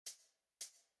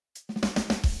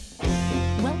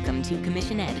to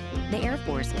Commission Ed, the Air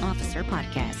Force Officer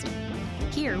Podcast.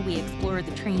 Here we explore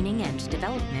the training and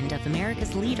development of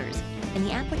America's leaders and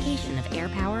the application of air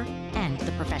power and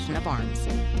the profession of arms.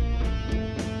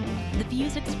 The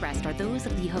views expressed are those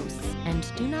of the hosts and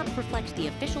do not reflect the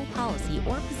official policy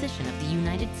or position of the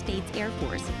United States Air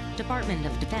Force, Department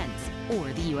of Defense,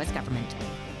 or the U.S. government.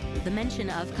 The mention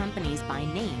of companies by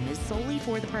name is solely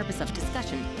for the purpose of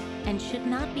discussion and should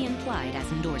not be implied as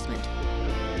endorsement.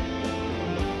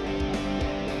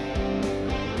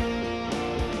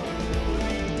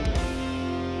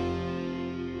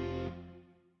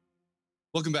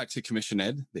 Welcome back to Commission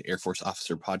Ed, the Air Force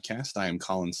Officer Podcast. I am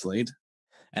Colin Slade.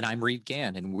 And I'm Reed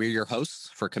Gann, and we're your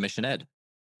hosts for Commission Ed.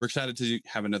 We're excited to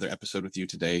have another episode with you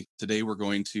today. Today, we're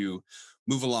going to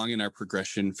move along in our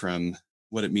progression from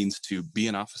what it means to be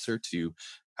an officer to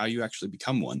how you actually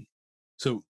become one.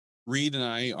 So Reed and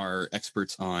I are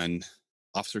experts on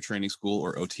Officer Training School,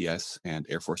 or OTS, and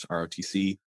Air Force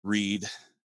ROTC. Reed,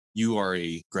 you are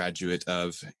a graduate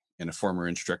of and a former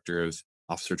instructor of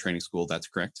Officer Training School. That's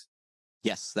correct?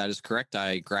 Yes, that is correct.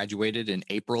 I graduated in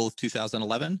April of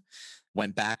 2011,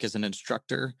 went back as an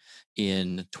instructor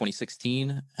in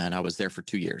 2016, and I was there for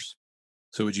 2 years.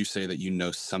 So would you say that you know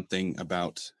something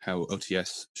about how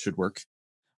OTS should work?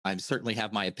 I certainly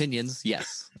have my opinions,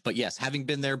 yes. But yes, having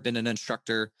been there, been an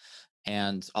instructor,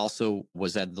 and also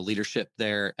was at the leadership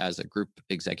there as a group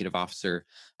executive officer,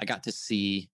 I got to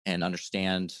see and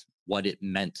understand what it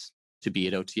meant to be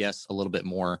at OTS a little bit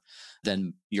more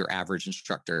than your average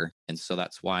instructor. And so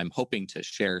that's why I'm hoping to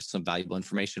share some valuable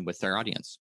information with our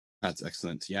audience. That's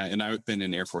excellent. Yeah. And I've been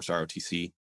in Air Force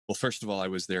ROTC. Well, first of all, I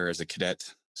was there as a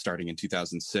cadet starting in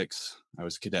 2006. I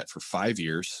was a cadet for 5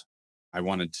 years. I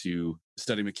wanted to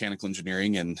study mechanical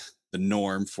engineering, and the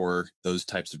norm for those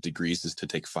types of degrees is to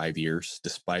take 5 years,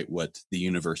 despite what the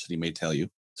university may tell you.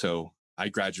 So I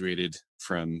graduated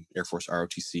from Air Force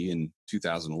ROTC in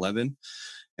 2011,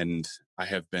 and I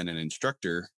have been an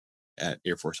instructor at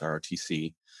Air Force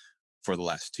ROTC for the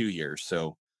last 2 years.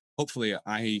 So hopefully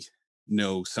I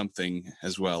know something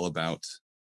as well about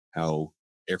how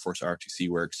Air Force ROTC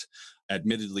works.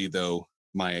 Admittedly, though,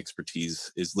 my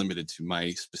expertise is limited to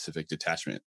my specific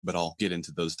detachment, but I'll get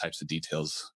into those types of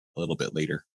details a little bit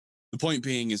later. The point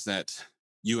being is that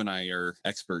you and I are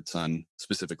experts on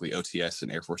specifically OTS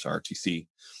and Air Force ROTC.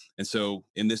 And so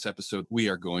in this episode, we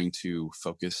are going to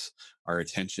focus our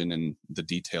attention and the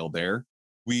detail there.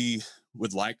 We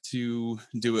would like to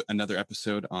do another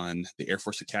episode on the Air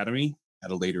Force Academy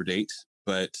at a later date,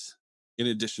 but in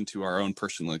addition to our own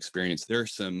personal experience, there are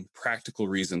some practical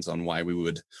reasons on why we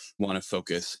would want to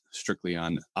focus strictly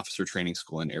on Officer Training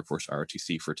School and Air Force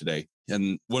ROTC for today.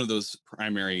 And one of those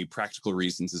primary practical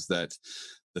reasons is that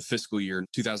the fiscal year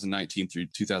 2019 through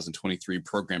 2023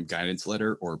 Program Guidance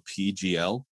Letter, or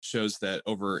PGL, shows that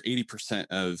over 80%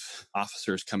 of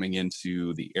officers coming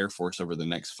into the Air Force over the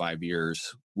next 5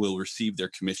 years will receive their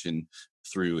commission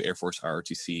through Air Force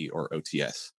ROTC or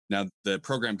OTS. Now, the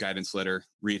Program Guidance Letter,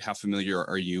 Reed, how familiar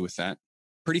are you with that?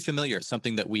 Pretty familiar. It's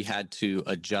something that we had to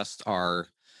adjust our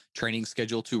training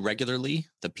schedule to regularly.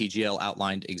 The PGL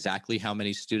outlined exactly how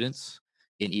many students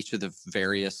in each of the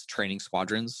various training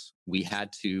squadrons we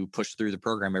had to push through the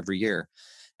program every year.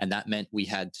 And that meant we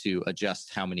had to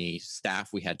adjust how many staff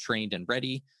we had trained and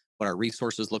ready, what our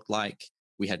resources looked like.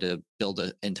 We had to build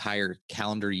an entire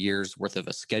calendar year's worth of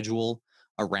a schedule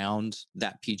around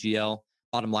that PGL.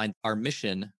 Bottom line, our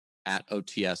mission at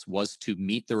OTS was to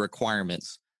meet the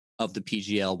requirements of the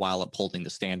PGL while upholding the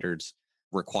standards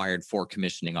required for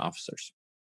commissioning officers.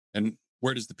 And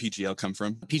where does the PGL come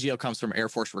from? The PGL comes from Air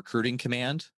Force Recruiting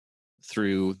Command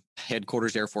through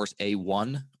Headquarters Air Force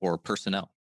A1 or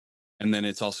personnel. And then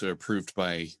it's also approved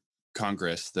by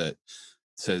Congress that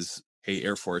says, hey,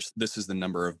 Air Force, this is the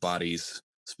number of bodies,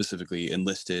 specifically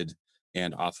enlisted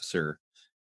and officer,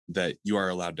 that you are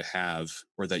allowed to have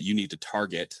or that you need to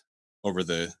target over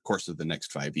the course of the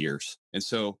next 5 years. And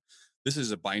so this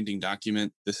is a binding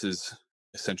document. This is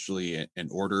essentially an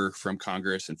order from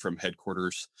Congress and from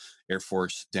Headquarters Air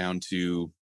Force down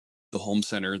to the home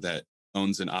center that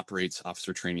owns and operates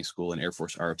Officer Training School and Air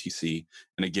Force ROTC.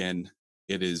 And again,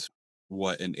 it is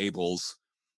what enables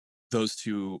those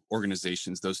two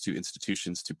organizations, those two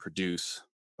institutions to produce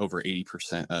over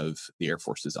 80% of the Air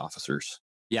Force's officers.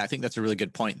 Yeah, I think that's a really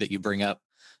good point that you bring up.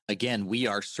 Again, we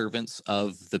are servants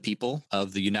of the people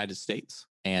of the United States,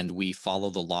 and we follow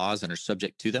the laws and are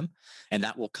subject to them. And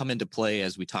that will come into play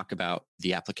as we talk about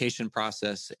the application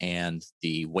process and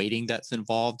the weighting that's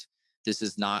involved. This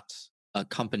is not a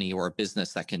company or a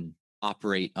business that can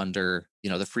operate under,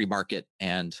 the free market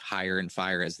and hire and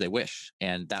fire as they wish.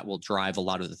 And that will drive a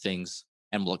lot of the things,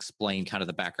 and will explain kind of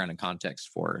the background and context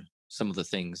for some of the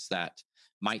things that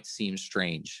might seem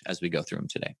strange as we go through them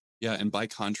today. Yeah. And by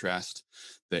contrast,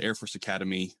 the Air Force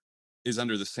Academy is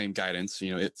under the same guidance.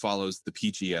 It follows the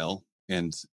PGL,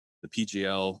 and the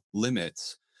PGL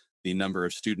limits the number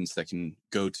of students that can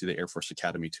go to the Air Force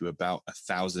Academy to about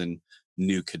 1,000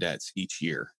 new cadets each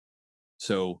year.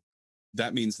 So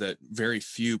that means that very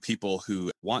few people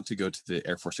who want to go to the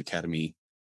Air Force Academy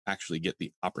actually get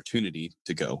the opportunity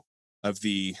to go. Of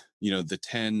the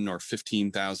 10 or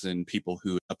 15,000 people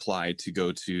who apply to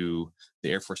go to the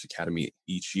Air Force Academy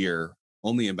each year,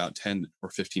 only about 10 or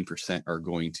 15% are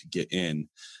going to get in.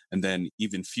 And then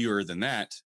even fewer than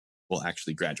that will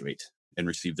actually graduate and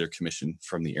receive their commission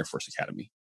from the Air Force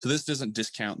Academy. So this doesn't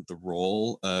discount the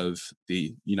role of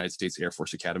the United States Air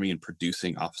Force Academy in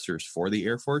producing officers for the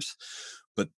Air Force.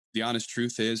 But the honest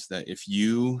truth is that if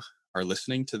you are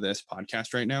listening to this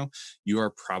podcast right now, you are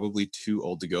probably too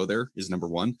old to go there, is number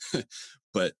one.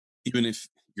 But even if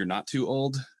you're not too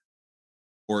old,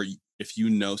 or if you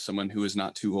know someone who is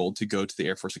not too old to go to the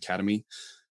Air Force Academy,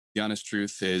 the honest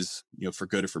truth is, for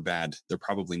good or for bad, they're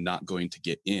probably not going to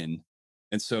get in.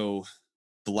 And so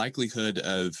the likelihood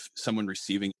of someone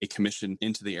receiving a commission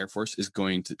into the Air Force is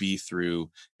going to be through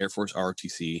Air Force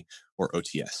ROTC or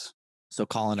OTS. So,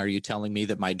 Colin, are you telling me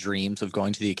that my dreams of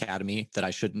going to the academy that I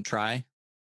shouldn't try?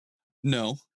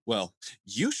 No. Well,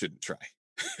 you shouldn't try.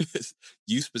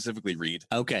 You specifically, Reed.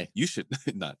 Okay. You should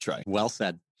not try. Well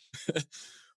said.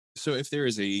 So if there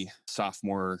is a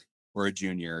sophomore or a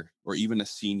junior or even a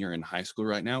senior in high school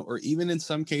right now, or even in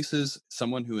some cases,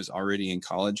 someone who is already in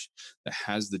college that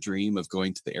has the dream of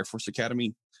going to the Air Force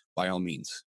Academy, by all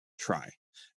means, try.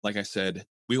 Like I said,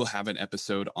 we will have an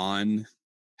episode on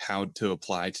how to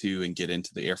apply to and get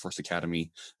into the Air Force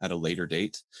Academy at a later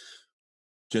date.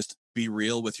 Just be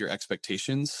real with your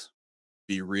expectations.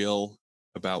 Be real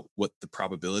about what the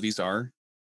probabilities are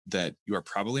that you are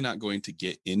probably not going to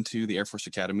get into the Air Force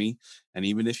Academy. And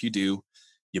even if you do,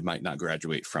 you might not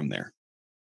graduate from there.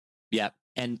 Yeah.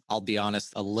 And I'll be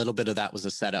honest, a little bit of that was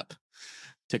a setup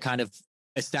to kind of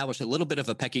establish a little bit of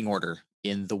a pecking order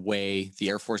in the way the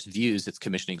Air Force views its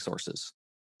commissioning sources.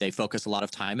 They focus a lot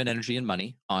of time and energy and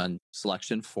money on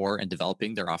selection for and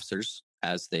developing their officers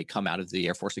as they come out of the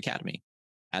Air Force Academy,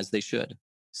 as they should.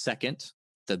 Second,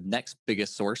 the next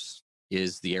biggest source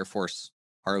is the Air Force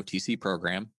ROTC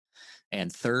program.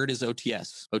 And third is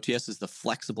OTS. OTS is the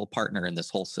flexible partner in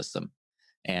this whole system.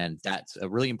 And that's a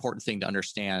really important thing to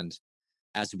understand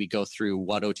as we go through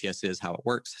what OTS is, how it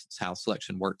works, how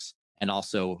selection works, and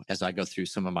also as I go through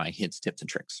some of my hints, tips, and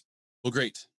tricks. Well,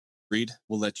 great. Reed,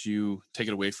 we'll let you take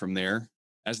it away from there.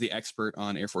 As the expert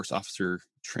on Air Force Officer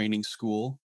Training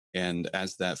School and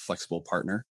as that flexible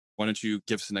partner, why don't you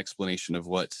give us an explanation of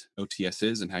what OTS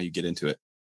is and how you get into it?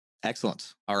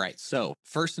 Excellent. All right. So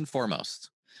first and foremost,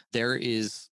 there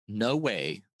is no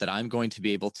way that I'm going to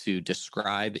be able to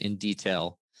describe in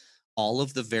detail all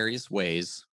of the various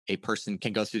ways a person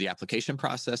can go through the application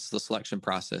process, the selection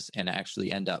process, and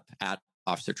actually end up at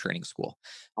officer training school.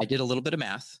 I did a little bit of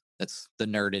math. That's the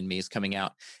nerd in me is coming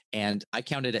out. And I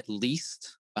counted at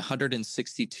least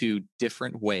 162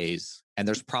 different ways, and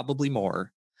there's probably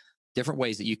more different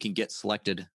ways that you can get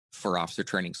selected for officer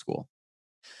training school.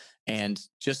 And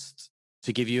just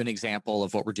to give you an example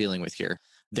of what we're dealing with here,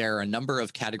 there are a number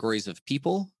of categories of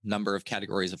people, number of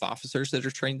categories of officers that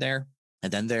are trained there.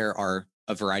 And then there are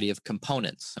a variety of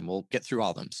components, and we'll get through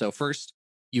all of them. So first,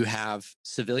 you have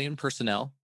civilian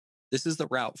personnel. This is the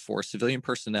route for civilian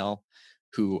personnel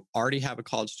who already have a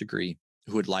college degree,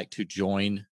 who would like to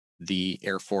join the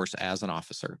Air Force as an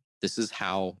officer. This is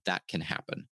how that can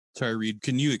happen. Sorry, Reed,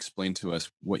 can you explain to us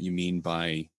what you mean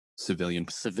by civilian?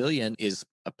 Civilian is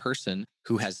a person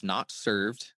who has not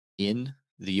served in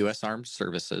the U.S. Armed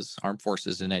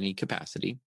Forces in any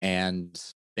capacity, and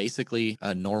basically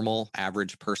a normal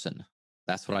average person.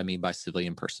 That's what I mean by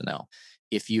civilian personnel.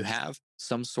 If you have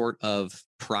some sort of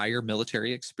prior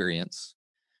military experience,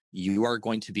 you are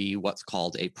going to be what's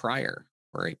called a prior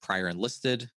or a prior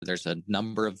enlisted. There's a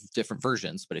number of different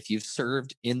versions, but if you've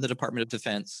served in the Department of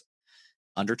Defense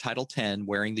under Title 10,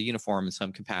 wearing the uniform in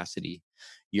some capacity,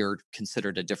 you're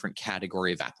considered a different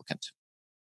category of applicant.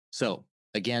 So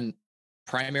again,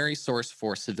 primary source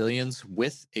for civilians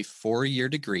with a 4-year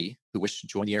degree who wish to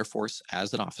join the Air Force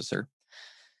as an officer.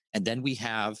 And then we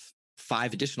have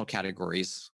 5 additional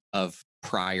categories of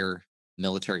prior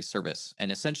military service.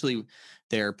 And essentially,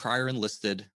 they're prior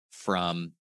enlisted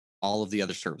from all of the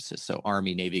other services. So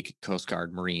Army, Navy, Coast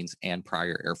Guard, Marines, and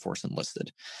prior Air Force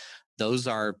enlisted. Those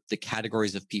are the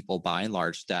categories of people by and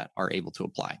large that are able to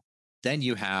apply. Then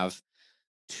you have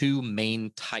 2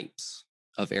 main types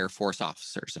of Air Force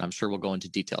officers. And I'm sure we'll go into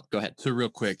detail. Go ahead. So real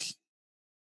quick,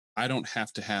 I don't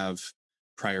have to have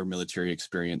prior military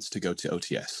experience to go to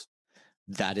OTS.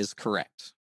 That is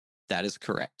correct. That is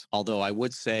correct. Although I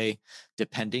would say,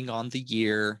 depending on the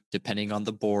year, depending on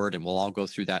the board, and we'll all go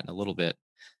through that in a little bit,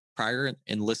 prior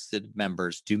enlisted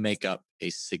members do make up a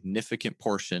significant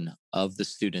portion of the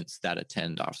students that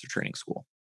attend officer training school.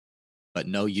 But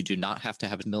no, you do not have to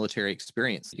have a military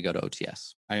experience to go to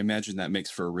OTS. I imagine that makes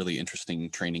for a really interesting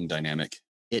training dynamic.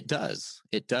 It does.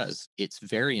 It does. It's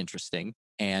very interesting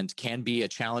and can be a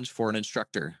challenge for an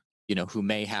instructor, who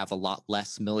may have a lot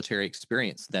less military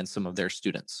experience than some of their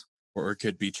students. Or it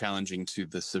could be challenging to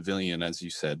the civilian, as you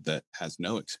said, that has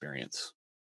no experience.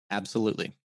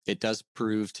 Absolutely. It does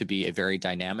prove to be a very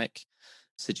dynamic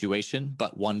situation,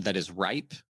 but one that is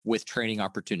ripe with training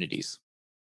opportunities.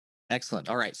 Excellent.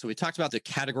 All right. So we talked about the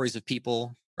categories of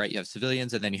people, right? You have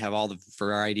civilians, and then you have all the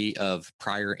variety of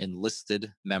prior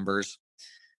enlisted members.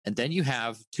 And then you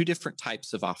have two different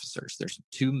types of officers. There's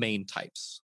two main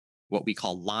types, what we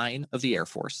call line of the Air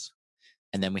Force,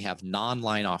 and then we have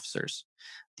non-line officers.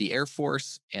 The Air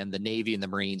Force and the Navy and the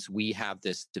Marines, we have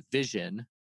this division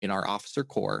in our officer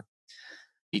corps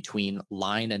between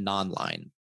line and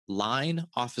non-line. Line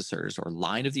officers, or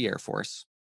line of the Air Force,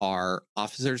 are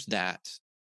officers that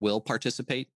will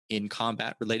participate in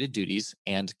combat-related duties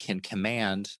and can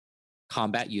command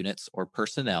combat units or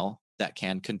personnel that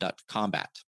can conduct combat.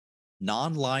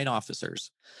 Non-line officers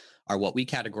are what we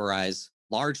categorize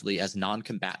largely as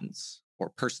non-combatants, or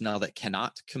personnel that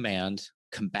cannot command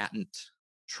combatant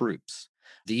troops.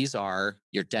 These are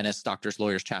your dentists, doctors,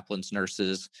 lawyers, chaplains,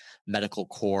 nurses, medical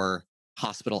corps,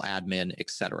 hospital admin,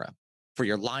 etc. For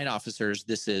your line officers,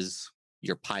 this is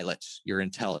your pilots, your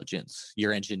intelligence,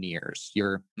 your engineers,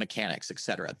 your mechanics,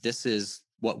 etc. This is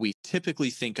what we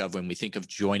typically think of when we think of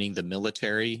joining the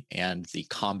military and the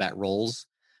combat roles.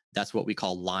 That's what we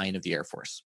call line of the Air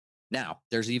Force. Now,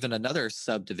 there's even another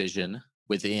subdivision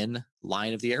within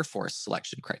line of the Air Force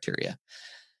selection criteria.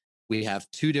 We have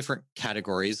two different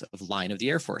categories of line of the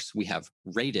Air Force. We have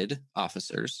rated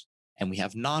officers and we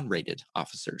have non-rated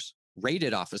officers.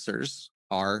 Rated officers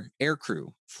are air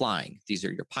crew flying. These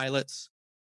are your pilots,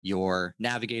 your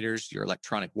navigators, your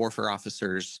electronic warfare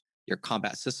officers, your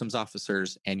combat systems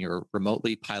officers, and your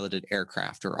remotely piloted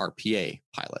aircraft, or RPA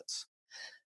pilots.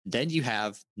 Then you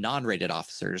have non-rated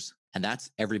officers, and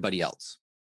that's everybody else.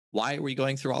 Why are we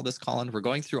going through all this, Colin? We're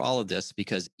going through all of this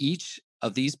because each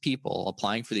of these people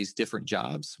applying for these different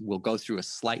jobs will go through a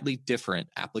slightly different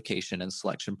application and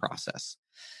selection process.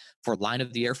 For line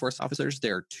of the Air Force officers,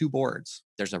 there are two boards.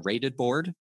 There's a rated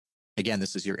board. Again,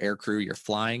 this is your air crew, you're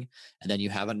flying. And then you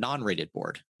have a non-rated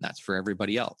board. That's for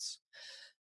everybody else.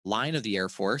 Line of the Air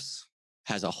Force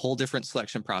has a whole different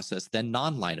selection process than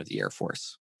non-line of the Air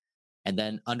Force. And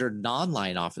then under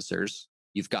non-line officers,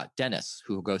 you've got dentists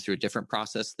who will go through a different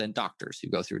process than doctors, who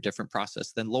go through a different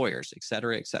process than lawyers, et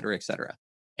cetera, et cetera, et cetera.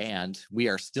 And we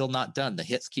are still not done. The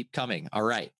hits keep coming. All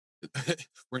right.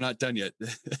 We're not done yet.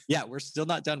 Yeah, we're still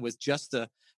not done with just the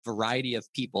variety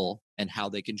of people and how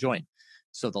they can join.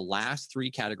 So the last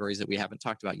three categories that we haven't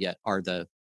talked about yet are the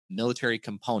military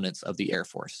components of the Air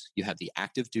Force. You have the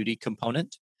active duty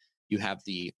component, you have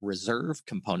the reserve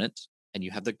component, and you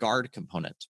have the guard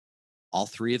component. All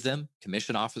three of them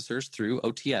commission officers through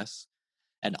OTS,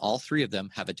 and all three of them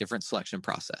have a different selection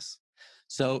process.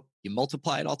 So you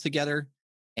multiply it all together,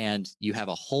 and you have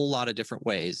a whole lot of different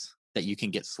ways that you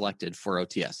can get selected for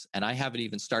OTS. And I haven't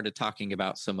even started talking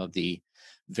about some of the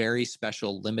very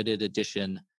special limited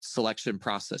edition selection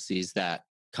processes that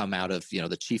come out of,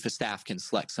 the chief of staff can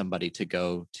select somebody to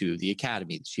go to the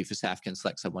academy. The chief of staff can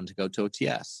select someone to go to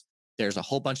OTS. There's a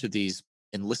whole bunch of these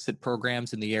enlisted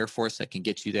programs in the Air Force that can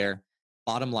get you there.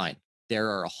 Bottom line, there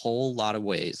are a whole lot of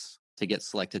ways to get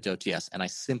selected to OTS, and I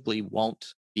simply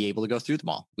won't be able to go through them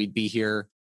all. We'd be here.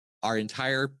 Our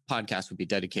entire podcast would be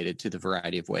dedicated to the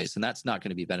variety of ways, and that's not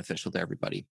going to be beneficial to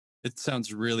everybody. It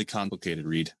sounds really complicated,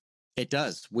 Reed. It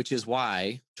does, which is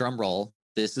why, drum roll,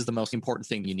 this is the most important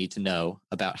thing you need to know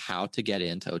about how to get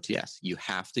into OTS. You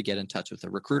have to get in touch with a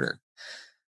recruiter.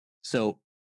 So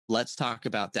let's talk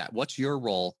about that. What's your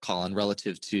role, Colin,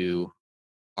 relative to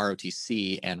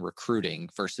ROTC and recruiting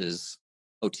versus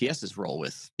OTS's role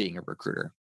with being a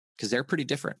recruiter? Because they're pretty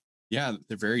different. Yeah,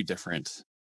 they're very different.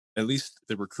 At least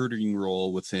the recruiting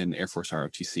role within Air Force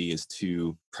ROTC is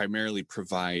to primarily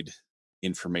provide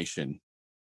information.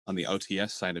 On the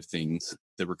OTS side of things,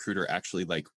 the recruiter actually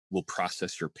will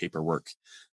process your paperwork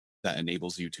that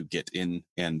enables you to get in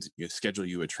and schedule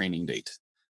you a training date.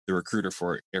 The recruiter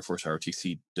for Air Force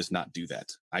ROTC does not do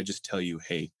that. I just tell you,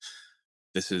 hey,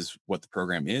 this is what the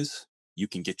program is. You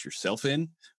can get yourself in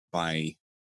by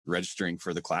registering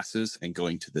for the classes and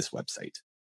going to this website.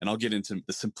 And I'll get into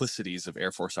the simplicities of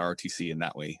Air Force ROTC in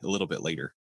that way a little bit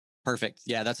later. Perfect.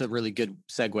 Yeah, that's a really good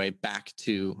segue back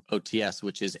to OTS,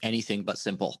 which is anything but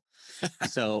simple.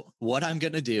 So what I'm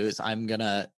going to do is I'm going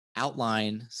to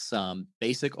outline some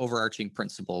basic overarching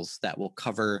principles that will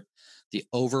cover the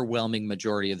overwhelming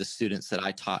majority of the students that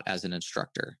I taught as an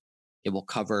instructor. It will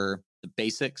cover the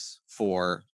basics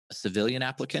for a civilian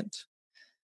applicant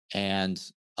and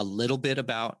a little bit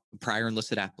about prior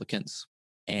enlisted applicants.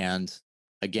 And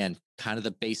again, kind of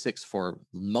the basics for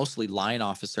mostly line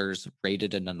officers,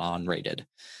 rated and non-rated.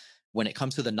 When it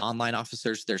comes to the non-line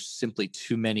officers, there's simply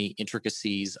too many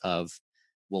intricacies of,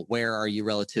 well, where are you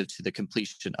relative to the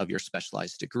completion of your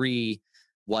specialized degree?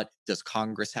 What does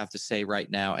Congress have to say right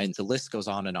now? And the list goes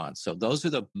on and on. So those are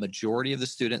the majority of the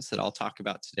students that I'll talk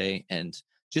about today, and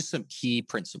just some key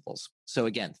principles. So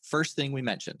again, first thing we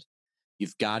mentioned,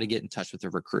 you've got to get in touch with a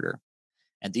recruiter.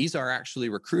 And these are actually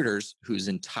recruiters whose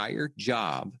entire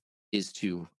job is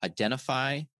to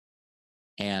identify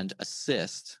and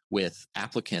assist with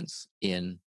applicants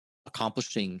in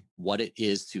accomplishing what it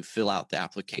is to fill out the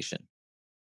application.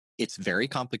 It's very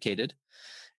complicated.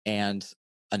 And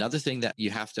another thing that you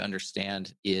have to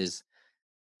understand is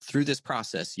through this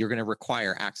process, you're going to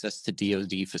require access to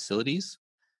DoD facilities,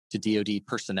 to DoD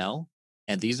personnel.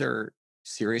 And these are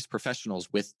serious professionals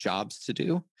with jobs to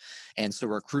do. And so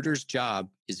a recruiter's job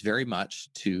is very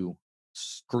much to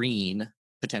screen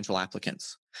potential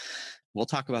applicants. We'll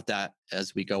talk about that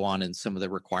as we go on, and some of the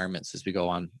requirements as we go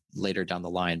on later down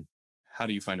the line. How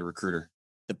do you find a recruiter?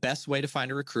 The best way to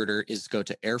find a recruiter is go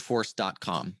to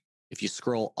airforce.com. If you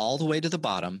scroll all the way to the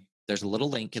bottom, there's a little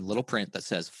link in little print that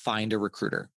says find a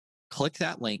recruiter. Click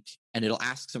that link and it'll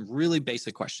ask some really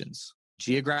basic questions.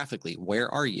 Geographically, where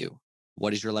are you?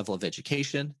 What is your level of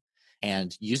education?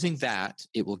 And using that,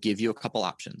 it will give you a couple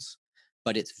options.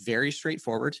 But it's very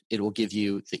straightforward. It will give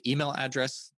you the email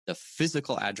address, the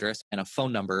physical address, and a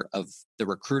phone number of the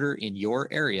recruiter in your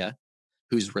area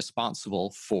who's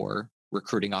responsible for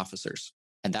recruiting officers.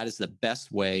 And that is the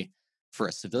best way for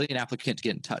a civilian applicant to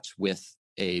get in touch with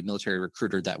a military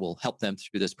recruiter that will help them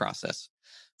through this process.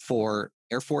 For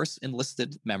Air Force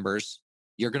enlisted members,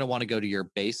 you're going to want to go to your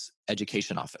base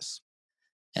education office.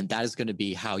 And that is going to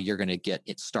be how you're going to get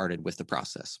it started with the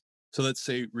process. So let's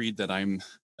say, Reed, that I'm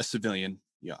a civilian.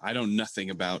 I know nothing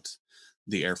about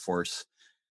the Air Force,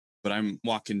 but I'm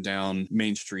walking down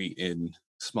Main Street in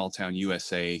small town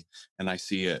USA, and I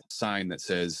see a sign that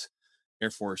says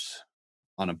Air Force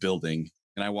on a building.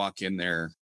 And I walk in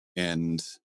there and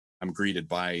I'm greeted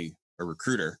by a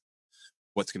recruiter.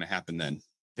 What's going to happen then?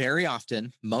 Very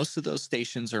often, most of those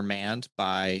stations are manned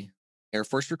by Air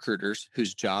Force recruiters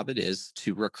whose job it is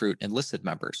to recruit enlisted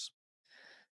members.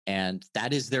 And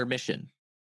that is their mission.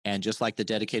 And just like the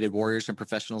dedicated warriors and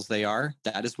professionals they are,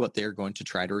 that is what they're going to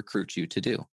try to recruit you to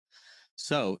do.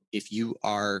 So if you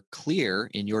are clear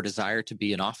in your desire to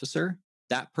be an officer,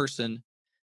 that person,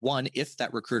 one, if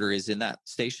that recruiter is in that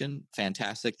station,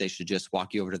 fantastic. They should just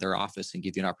walk you over to their office and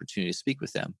give you an opportunity to speak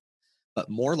with them. But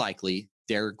more likely,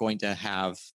 they're going to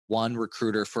have one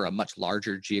recruiter for a much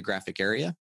larger geographic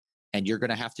area. And you're going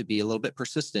to have to be a little bit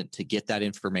persistent to get that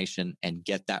information and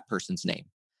get that person's name.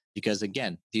 Because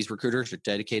again, these recruiters are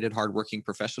dedicated, hardworking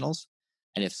professionals.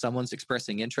 And if someone's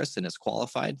expressing interest and is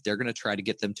qualified, they're going to try to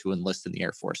get them to enlist in the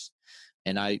Air Force.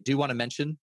 And I do want to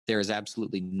mention, there is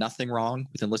absolutely nothing wrong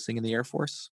with enlisting in the Air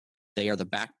Force. They are the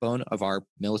backbone of our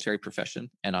military profession,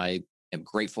 and I am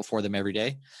grateful for them every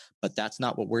day. But that's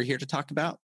not what we're here to talk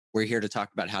about. We're here to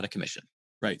talk about how to commission.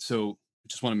 Right. So I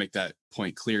just want to make that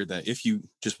point clear that if you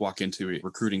just walk into a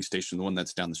recruiting station, the one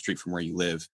that's down the street from where you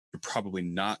live, you're probably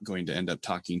not going to end up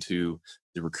talking to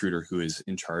the recruiter who is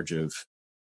in charge of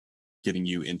getting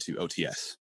you into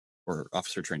OTS or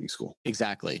officer training school.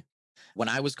 Exactly. When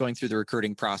I was going through the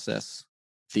recruiting process,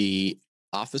 the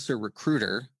officer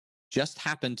recruiter just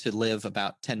happened to live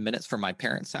about 10 minutes from my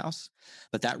parents' house,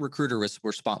 but that recruiter was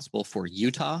responsible for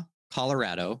Utah,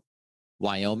 Colorado,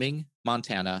 Wyoming,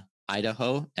 Montana,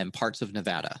 Idaho, and parts of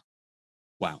Nevada.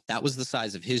 Wow. That was the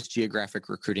size of his geographic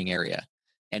recruiting area.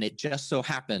 And it just so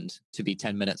happened to be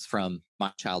 10 minutes from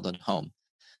my childhood home.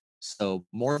 So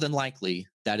more than likely,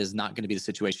 that is not going to be the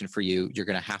situation for you. You're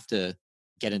going to have to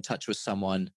get in touch with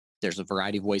someone. There's a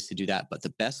variety of ways to do that. But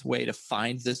the best way to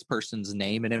find this person's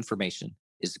name and information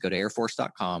is to go to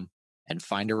airforce.com and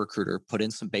find a recruiter, put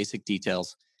in some basic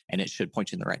details, and it should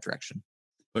point you in the right direction.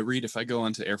 But Reed, if I go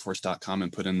onto airforce.com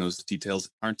and put in those details,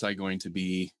 aren't I going to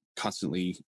be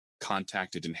constantly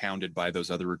contacted and hounded by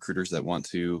those other recruiters that want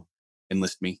to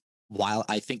enlist me? While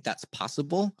I think that's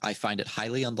possible, I find it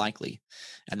highly unlikely.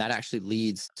 And that actually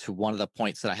leads to one of the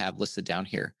points that I have listed down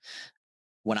here.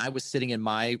 When I was sitting in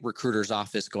my recruiter's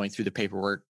office going through the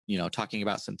paperwork, talking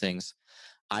about some things,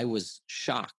 I was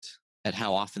shocked at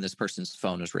how often this person's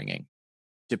phone was ringing.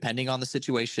 Depending on the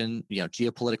situation,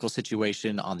 geopolitical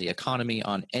situation, on the economy,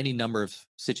 on any number of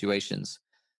situations,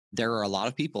 there are a lot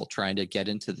of people trying to get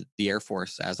into the Air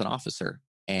Force as an officer,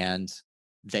 and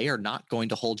they are not going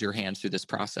to hold your hand through this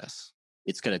process.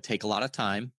 It's going to take a lot of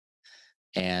time.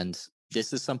 And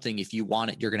this is something, if you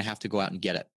want it, you're going to have to go out and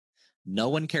get it. No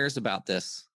one cares about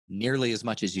this nearly as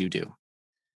much as you do.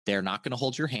 They're not going to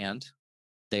hold your hand.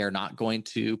 They are not going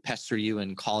to pester you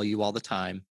and call you all the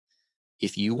time.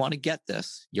 If you want to get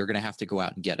this, you're going to have to go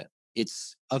out and get it.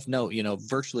 It's of note,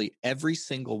 virtually every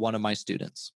single one of my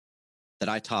students that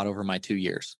I taught over my 2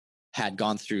 years had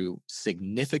gone through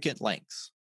significant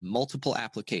lengths, multiple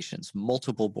applications,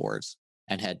 multiple boards,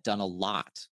 and had done a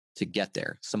lot to get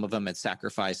there. Some of them had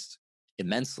sacrificed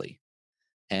immensely.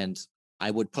 And I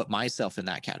would put myself in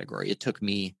that category. It took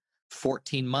me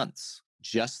 14 months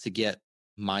just to get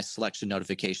my selection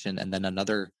notification, and then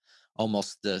another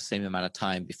almost the same amount of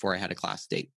time before I had a class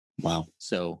date. Wow.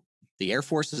 So the Air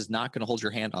Force is not going to hold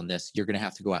your hand on this. You're going to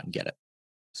have to go out and get it.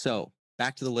 So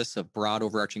back to the list of broad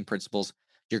overarching principles,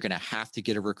 you're going to have to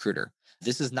get a recruiter.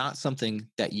 This is not something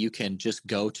that you can just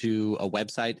go to a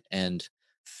website and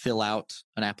fill out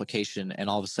an application and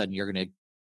all of a sudden you're going to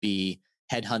be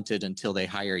headhunted until they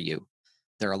hire you.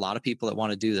 There are a lot of people that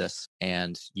want to do this,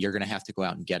 and you're going to have to go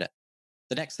out and get it.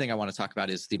 The next thing I want to talk about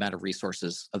is the amount of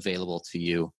resources available to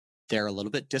you. They're a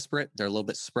little bit disparate. They're a little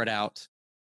bit spread out,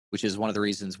 which is one of the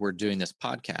reasons we're doing this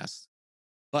podcast.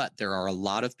 But there are a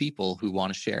lot of people who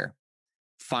want to share.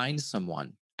 Find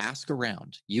someone, ask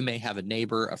around. You may have a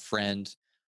neighbor, a friend,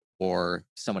 or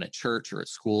someone at church or at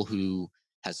school who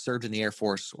has served in the Air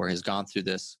Force or has gone through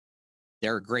this.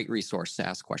 They're a great resource to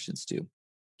ask questions to.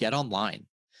 Get online.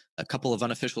 A couple of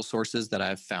unofficial sources that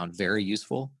I've found very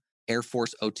useful,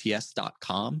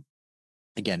 airforceots.com.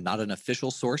 Again, not an official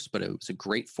source, but it was a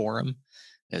great forum.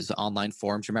 There's online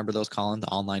forums. Remember those, Colin, the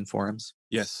online forums?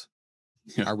 Yes.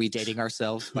 Are we dating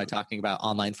ourselves by talking about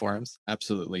online forums?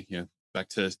 Absolutely. Yeah. Back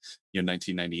to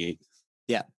 1998.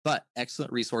 Yeah, but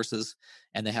excellent resources,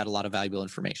 and they had a lot of valuable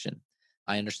information.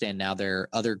 I understand now there are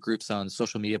other groups on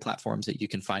social media platforms that you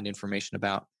can find information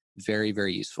about. Very,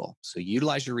 very useful. So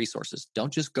utilize your resources.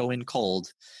 Don't just go in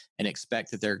cold and expect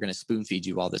that they're going to spoon feed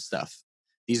you all this stuff.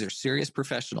 These are serious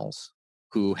professionals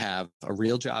who have a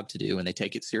real job to do, and they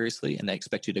take it seriously, and they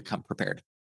expect you to come prepared.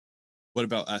 What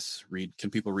about us, Reed? Can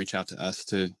people reach out to us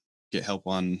to get help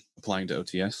on applying to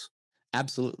OTS?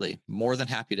 Absolutely. More than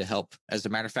happy to help. As a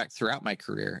matter of fact, throughout my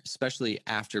career, especially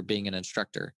after being an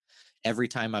instructor, every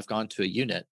time I've gone to a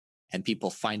unit and people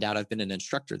find out I've been an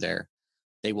instructor there,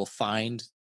 they will find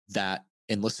that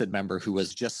enlisted member who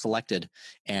was just selected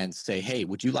and say, hey,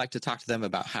 would you like to talk to them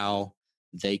about how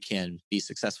they can be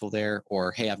successful there?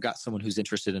 Or, hey, I've got someone who's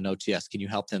interested in OTS. Can you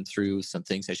help them through some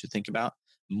things they should think about?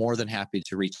 More than happy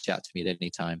to reach out to me at any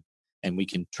time, and we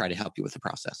can try to help you with the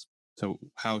process. So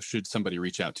how should somebody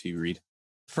reach out to you, Reed?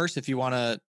 First, if you want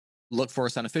to look for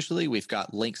us unofficially, we've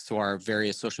got links to our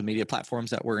various social media platforms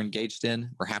that we're engaged in.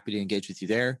 We're happy to engage with you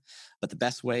there. But the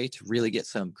best way to really get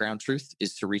some ground truth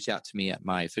is to reach out to me at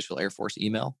my official Air Force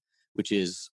email, which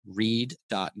is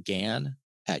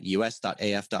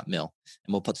reed.gann@us.af.mil. And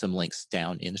we'll put some links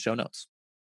down in the show notes.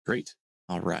 Great.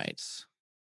 All right.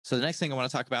 So the next thing I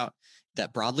want to talk about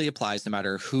that broadly applies no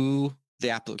matter who the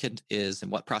applicant is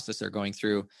and what process they're going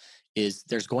through is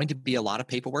there's going to be a lot of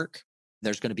paperwork.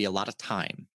 There's going to be a lot of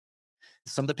time.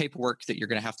 Some of the paperwork that you're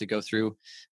going to have to go through,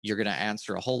 you're going to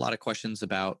answer a whole lot of questions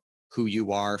about who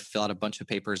you are, fill out a bunch of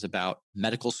papers about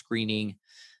medical screening.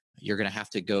 You're going to have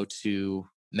to go to,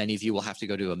 many of you will have to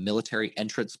go to a military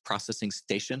entrance processing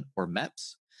station or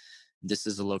MEPS. This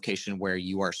is a location where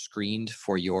you are screened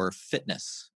for your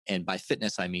fitness. And by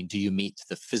fitness, I mean, do you meet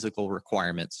the physical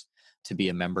requirements to be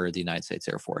a member of the United States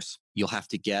Air Force? You'll have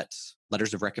to get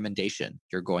letters of recommendation.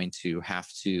 You're going to have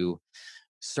to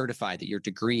certify that your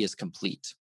degree is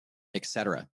complete,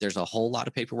 etc. There's a whole lot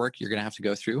of paperwork you're going to have to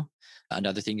go through.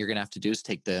 Another thing you're going to have to do is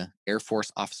take the Air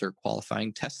Force Officer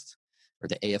Qualifying Test, or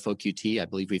the AFOQT. I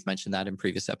believe we've mentioned that in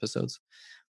previous episodes.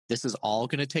 This is all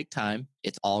going to take time.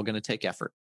 It's all going to take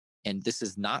effort. And this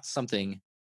is not something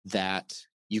that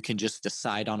you can just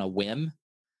decide on a whim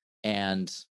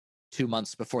and 2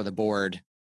 months before the board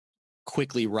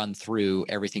quickly run through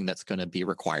everything that's going to be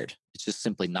required. It's just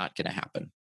simply not going to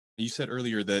happen. You said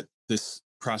earlier that this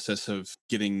process of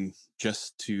getting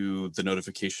just to the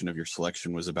notification of your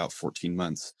selection was about 14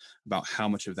 months. About how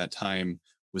much of that time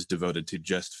was devoted to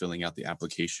just filling out the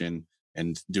application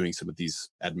and doing some of these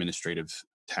administrative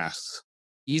tasks?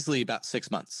 Easily about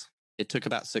 6 months. It took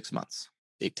about 6 months.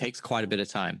 It takes quite a bit of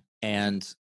time. And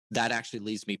that actually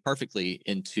leads me perfectly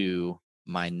into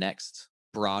my next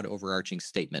broad overarching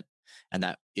statement. And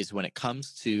that is when it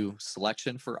comes to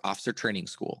selection for officer training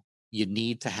school, you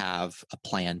need to have a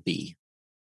plan B.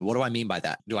 What do I mean by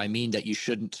that? Do I mean that you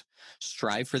shouldn't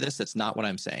strive for this? That's not what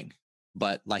I'm saying.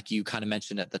 But like you kind of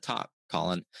mentioned at the top,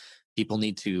 Colin, people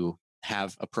need to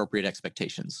have appropriate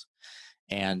expectations.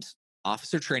 And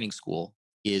officer training school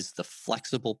is the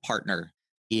flexible partner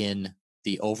in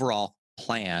the overall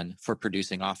plan for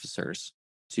producing officers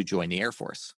to join the Air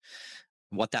Force.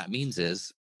 What that means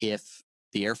is if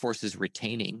the Air Force is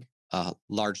retaining a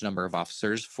large number of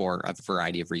officers for a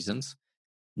variety of reasons,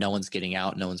 no one's getting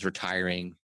out, no one's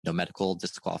retiring, no medical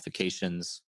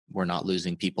disqualifications, we're not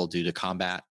losing people due to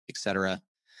combat, etc.,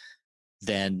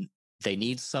 then they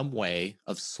need some way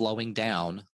of slowing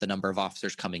down the number of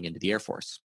officers coming into the Air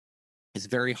Force. It's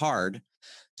very hard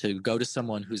to go to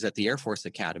someone who's at the Air Force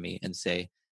Academy and say,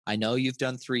 I know you've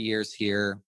done 3 years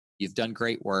here, you've done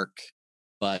great work,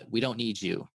 but we don't need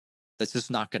you. That's just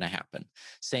not going to happen.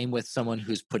 Same with someone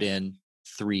who's put in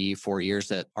 3-4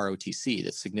 years at ROTC.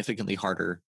 That's significantly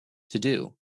harder to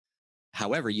do.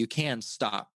 However, you can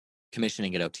stop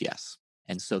commissioning at OTS.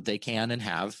 And so they can and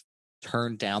have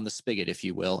turned down the spigot, if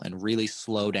you will, and really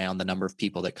slow down the number of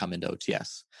people that come into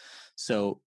OTS.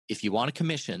 So if you want to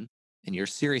commission and you're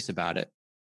serious about it,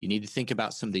 you need to think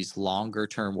about some of these longer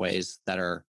term ways that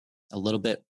are a little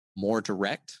bit more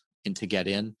direct and to get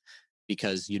in,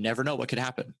 because you never know what could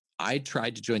happen. I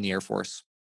tried to join the Air Force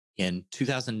in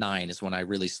 2009 is when I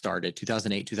really started.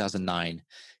 2008, 2009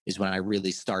 is when I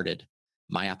really started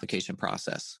my application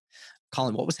process.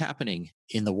 Colin, what was happening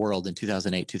in the world in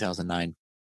 2008, 2009?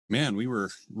 Man, we were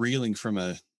reeling from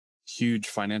a huge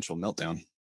financial meltdown.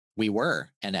 We were.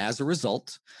 And as a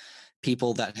result,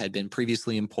 people that had been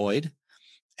previously employed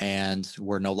and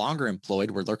were no longer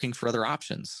employed were looking for other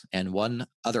options. And one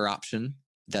other option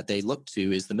that they look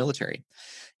to is the military.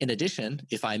 In addition,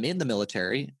 if I'm in the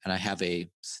military and I have a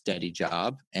steady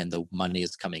job and the money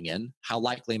is coming in, how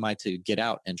likely am I to get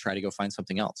out and try to go find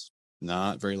something else?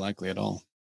 Not very likely at all.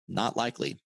 Not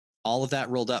likely. All of that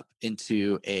rolled up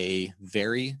into a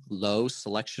very low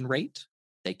selection rate.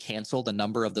 They canceled a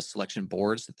number of the selection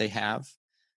boards that they have.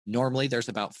 Normally, there's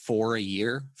about 4 a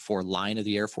year for line of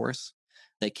the Air Force.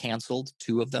 They canceled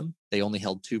 2 of them. They only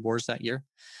held 2 boards that year.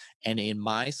 And in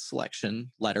my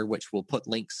selection letter, which we'll put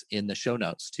links in the show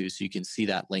notes to, so you can see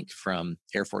that link from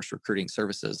Air Force Recruiting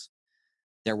Services,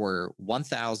 there were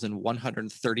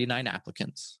 1,139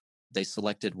 applicants. They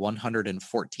selected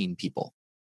 114 people.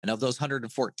 And of those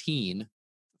 114,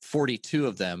 42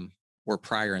 of them were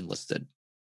prior enlisted.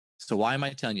 So why am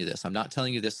I telling you this? I'm not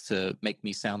telling you this to make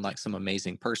me sound like some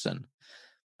amazing person.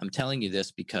 I'm telling you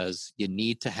this because you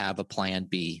need to have a plan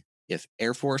B. If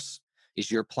Air Force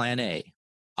is your plan A,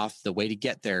 off the way to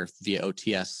get there via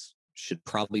OTS should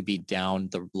probably be down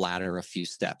the ladder a few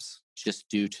steps, just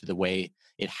due to the way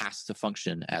it has to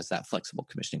function as that flexible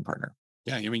commissioning partner.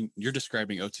 Yeah, I mean, you're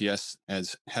describing OTS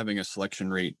as having a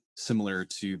selection rate similar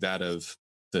to that of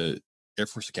the Air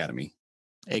Force Academy.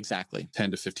 Exactly. 10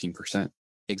 to 15%.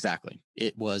 Exactly.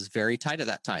 It was very tight at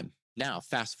that time. Now,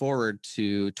 fast forward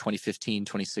to 2015,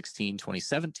 2016,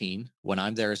 2017, when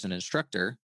I'm there as an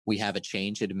instructor, we have a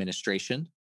change in administration.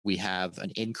 We have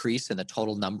an increase in the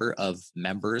total number of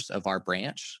members of our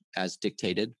branch as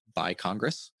dictated by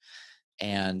Congress.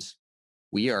 And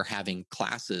we are having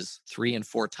classes 3 and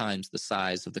 4 times the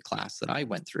size of the class that I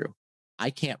went through. I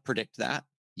can't predict that.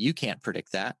 You can't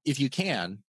predict that. If you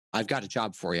can, I've got a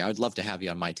job for you. I would love to have you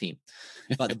on my team.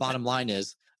 But the bottom line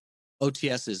is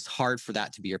OTS is hard for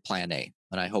that to be your plan A.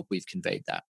 And I hope we've conveyed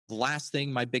that. The last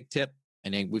thing, my big tip,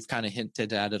 and we've kind of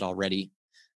hinted at it already,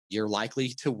 you're likely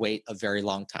to wait a very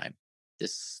long time.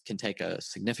 This can take a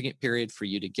significant period for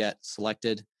you to get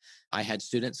selected. I had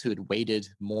students who had waited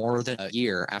more than a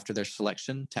year after their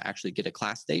selection to actually get a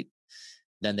class date.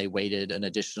 Then they waited an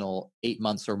additional 8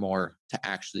 months or more to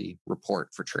actually report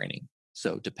for training.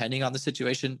 So depending on the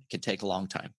situation, it can take a long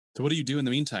time. So what do you do in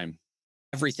the meantime?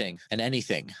 Everything and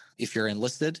anything. If you're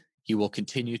enlisted, you will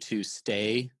continue to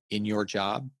stay in your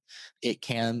job. It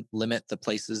can limit the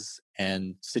places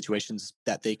and situations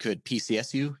that they could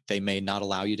PCS you. They may not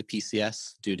allow you to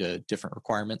PCS due to different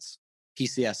requirements.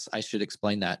 PCS, I should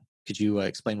explain that. Could you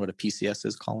explain what a PCS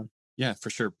is, Colin? Yeah, for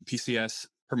sure. PCS,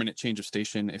 permanent change of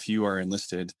station. If you are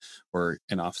enlisted or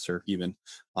an officer, even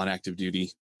on active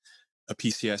duty, a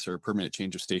PCS or a permanent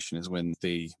change of station is when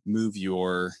they move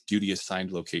your duty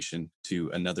assigned location to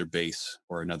another base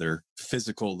or another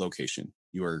physical location.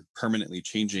 You are permanently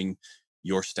changing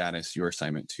your status, your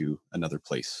assignment to another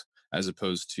place, as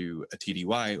opposed to a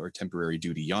TDY or temporary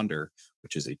duty yonder,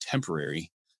 which is a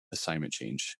temporary assignment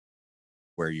change,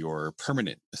 where your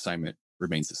permanent assignment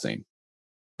remains the same.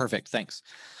 Perfect. Thanks.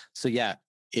 So yeah,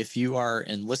 if you are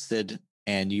enlisted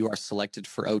and you are selected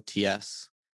for OTS,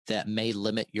 that may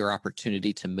limit your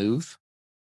opportunity to move.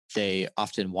 They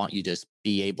often want you to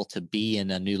be able to be in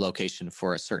a new location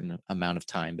for a certain amount of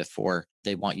time before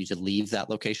they want you to leave that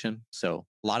location. So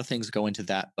a lot of things go into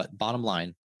that. But bottom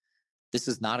line, this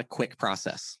is not a quick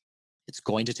process. It's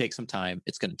going to take some time.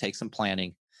 It's going to take some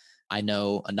planning. I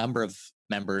know a number of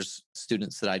members,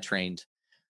 students that I trained,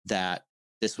 that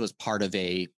this was part of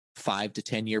a 5 to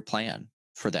 10 year plan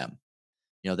for them.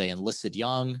 They enlisted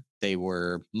young. They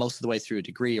were most of the way through a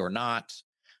degree or not.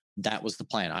 That was the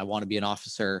plan. I want to be an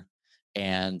officer.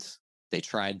 And they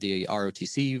tried the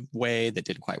ROTC way that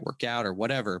didn't quite work out or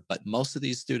whatever. But most of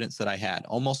these students that I had,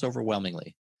 almost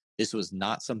overwhelmingly, this was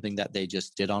not something that they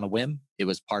just did on a whim. It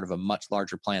was part of a much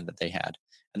larger plan that they had.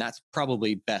 And that's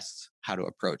probably best how to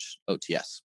approach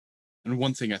OTS. And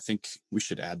one thing I think we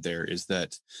should add there is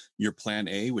that your plan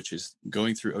A, which is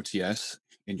going through OTS,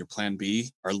 and your plan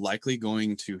B are likely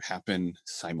going to happen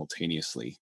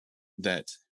simultaneously. That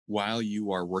while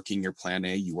you are working your plan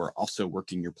A, you are also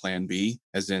working your plan B,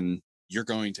 as in you're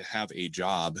going to have a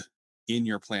job in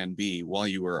your plan B while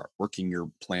you are working your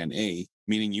plan A,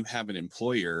 meaning you have an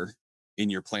employer in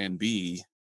your plan B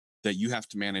that you have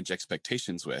to manage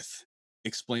expectations with,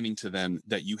 explaining to them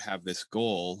that you have this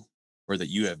goal or that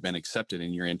you have been accepted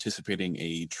and you're anticipating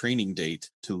a training date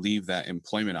to leave that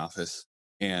employment office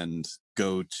and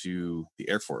go to the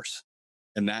Air Force.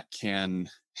 And that can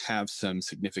have some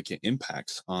significant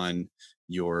impacts on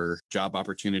your job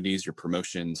opportunities, your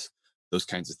promotions, those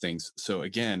kinds of things. So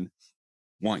again,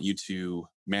 want you to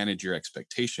manage your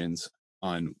expectations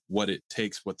on what it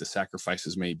takes, what the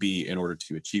sacrifices may be in order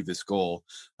to achieve this goal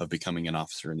of becoming an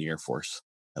officer in the Air Force,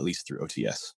 at least through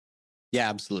OTS. Yeah,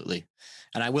 absolutely.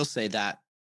 And I will say that,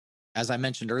 as I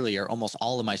mentioned earlier, almost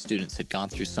all of my students had gone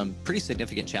through some pretty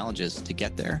significant challenges to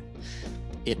get there.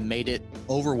 It made it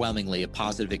overwhelmingly a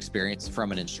positive experience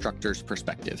from an instructor's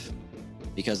perspective,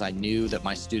 because I knew that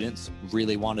my students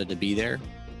really wanted to be there,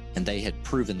 and they had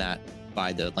proven that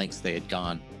by the lengths they had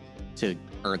gone to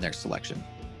earn their selection.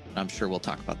 I'm sure we'll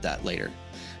talk about that later.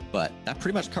 But that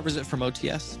pretty much covers it from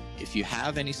OTS. If you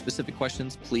have any specific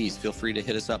questions, please feel free to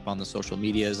hit us up on the social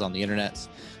medias, on the internets,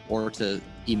 or to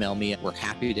email me. We're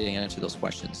happy to answer those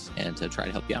questions and to try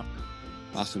to help you out.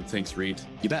 Awesome. Thanks, Reed.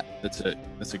 You bet. That's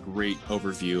a great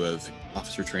overview of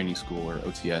Officer Training School, or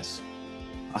OTS.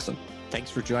 Awesome. Thanks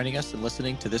for joining us and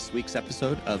listening to this week's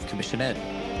episode of Commission Ed.